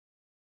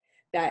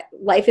that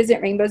life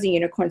isn't rainbows and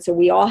unicorns. So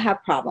we all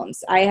have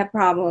problems. I have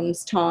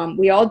problems, Tom.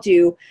 We all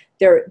do.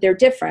 They're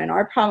different.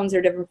 Our problems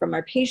are different from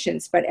our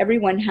patients, but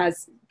everyone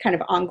has kind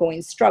of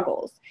ongoing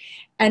struggles.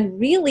 And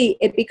really,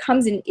 it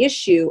becomes an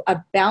issue of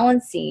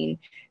balancing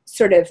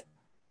sort of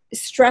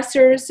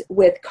stressors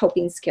with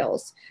coping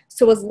skills.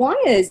 So as long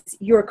as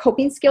your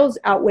coping skills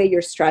outweigh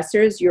your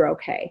stressors, you're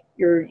okay.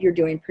 You're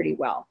doing pretty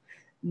well.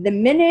 The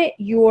minute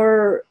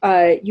you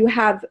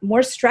have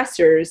more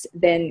stressors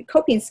than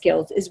coping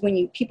skills is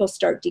when people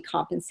start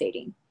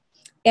decompensating.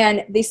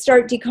 And they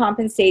start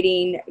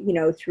decompensating,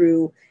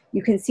 through,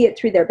 you can see it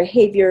through their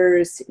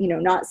behaviors,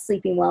 not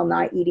sleeping well,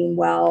 not eating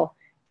well,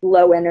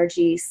 low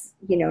energy,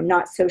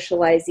 not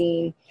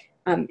socializing,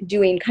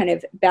 doing kind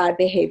of bad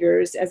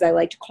behaviors, as I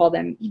like to call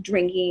them,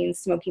 drinking,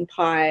 smoking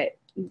pot,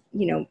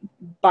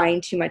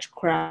 buying too much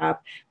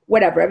crap,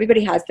 whatever.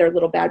 Everybody has their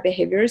little bad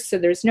behaviors, so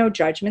there's no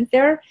judgment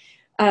there.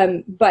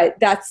 But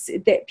that's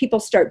that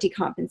people start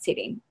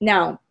decompensating.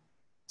 Now,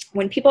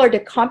 when people are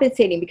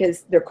decompensating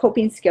because their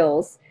coping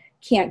skills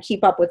can't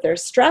keep up with their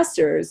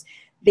stressors,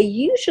 they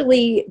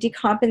usually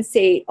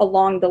decompensate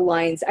along the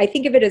lines. I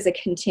think of it as a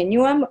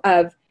continuum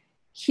of,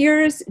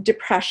 here's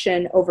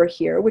depression over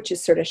here, which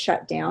is sort of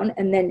shut down,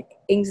 and then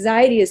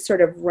anxiety is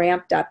sort of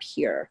ramped up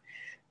here.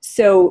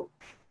 So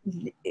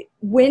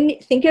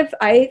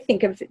I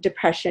think of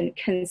depression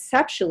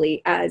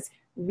conceptually as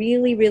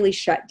really, really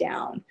shut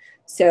down.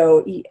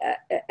 So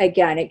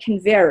again, it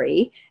can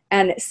vary.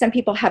 And some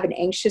people have an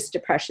anxious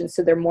depression,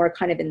 so they're more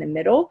kind of in the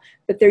middle,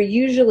 but they're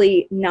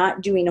usually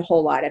not doing a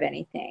whole lot of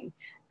anything.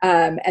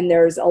 And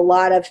there's a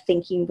lot of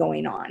thinking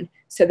going on.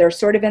 So they're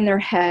sort of in their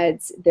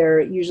heads.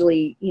 They're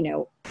usually,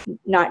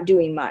 not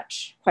doing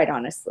much, quite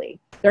honestly.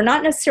 They're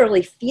not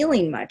necessarily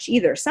feeling much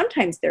either.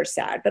 Sometimes they're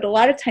sad, but a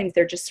lot of times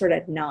they're just sort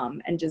of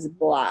numb and just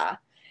blah.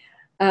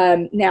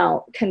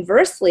 Now,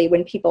 conversely,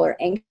 when people are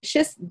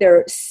anxious,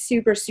 they're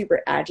super,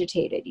 super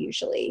agitated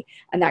usually.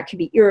 And that can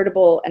be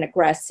irritable and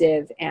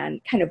aggressive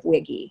and kind of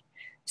wiggy.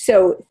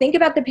 So think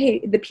about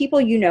the people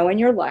in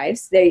your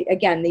lives. They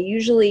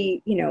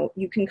usually,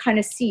 you can kind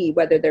of see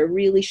whether they're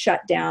really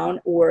shut down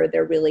or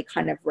they're really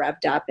kind of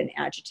revved up and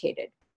agitated.